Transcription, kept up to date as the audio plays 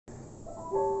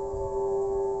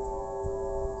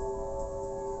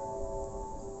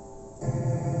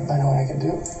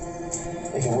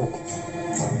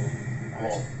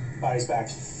Bryce back.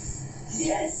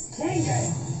 Yes! Take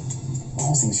it! The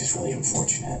whole thing's just really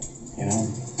unfortunate, you know?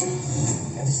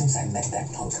 Ever since I met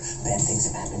that punk, bad things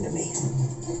have happened to me.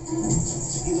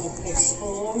 You look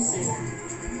explosive.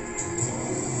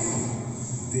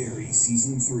 Barry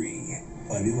Season 3.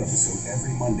 A new episode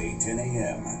every Monday, 10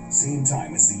 a.m. Same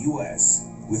time as the U.S.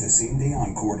 With a same-day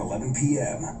encore at 11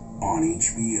 p.m. on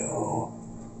HBO.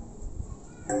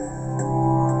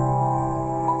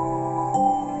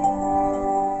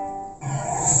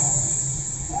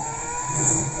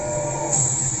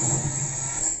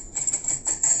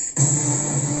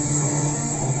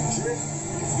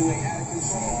 You ain't out of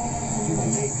control. You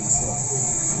ain't in control.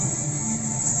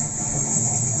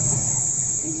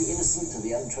 Maybe innocent to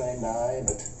the untrained eye,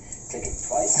 but click it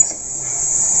twice.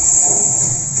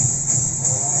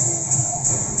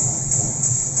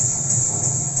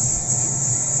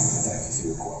 Thanks for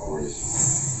your cooperation.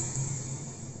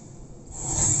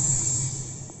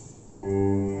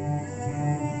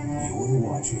 You're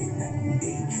watching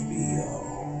HBO.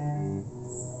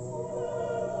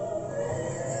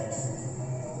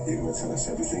 You're gonna tell us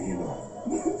everything you know.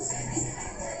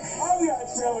 I'm not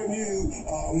telling you,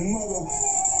 mother.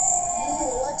 You can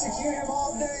electrocute him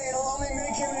all day, it'll only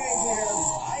make him angrier.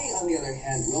 I, on the other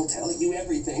hand, will tell you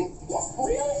everything.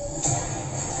 Really?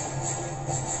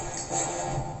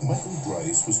 Michael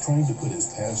Bryce was trying to put his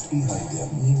past behind him.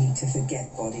 You need to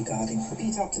forget bodyguarding.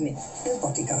 Repeat after me. No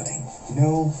bodyguarding.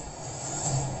 No.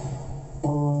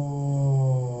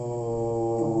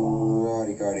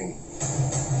 Bodyguarding.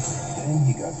 Then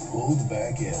he got pulled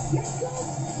back in.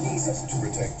 Jesus, to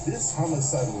protect this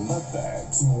homicidal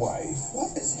nutbag's wife.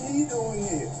 What is he doing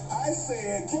here? I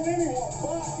said, can anyone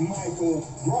but Michael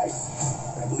Bryce?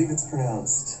 I believe it's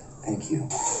pronounced, thank you.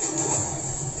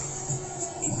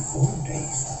 In 4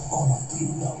 days, all of the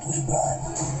love will burn.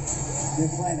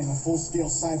 They're planning a full-scale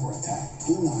cyber attack.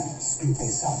 Do not screw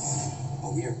this up.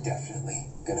 Oh, we're definitely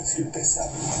gonna screw this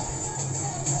up.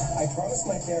 I promised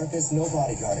my therapist no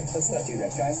bodyguarding. Let's not do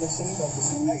that, guys. Let's just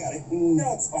focus. I got it.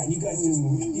 No, it's fine. You guys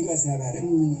have at it.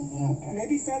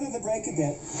 Maybe feather the break a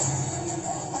bit.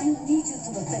 I need you to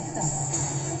protect us.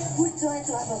 We're trying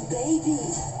to have a baby.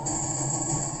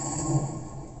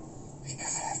 God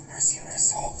have mercy on our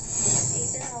soul.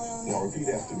 Now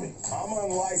repeat after me. I'm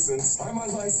unlicensed. I'm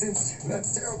unlicensed.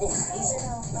 That's terrible.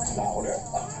 Louder.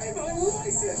 I'm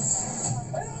unlicensed.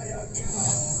 And I don't give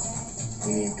a...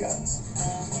 We need guns.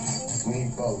 We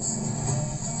need boats.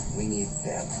 We need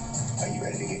them. Are you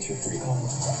ready to get your freak on?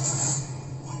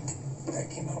 What? That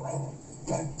came out wrong.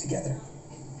 Not together.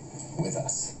 With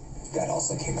us. That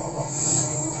also came out wrong.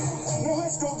 Now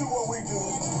let's go do what we do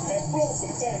and blow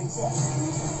some things up.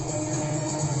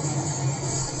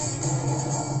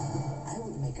 I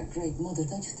would make a great mother,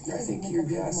 don't you think? I think would you're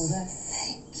make a great yes. mother.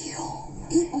 Thank you.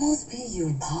 It must be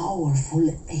your powerful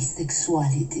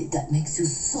asexuality that makes you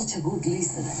such a good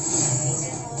listener.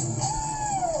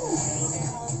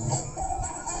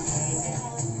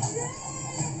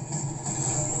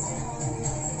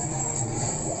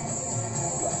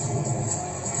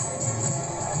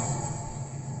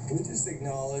 Can we just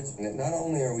acknowledge that not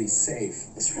only are we safe,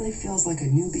 This really feels like a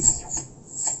newbie.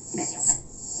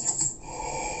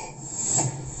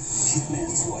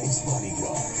 Hitman's Wife's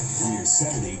Bodyguard. Premieres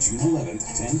Saturday, June 11th,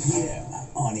 10 p.m.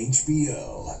 on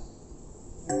HBO.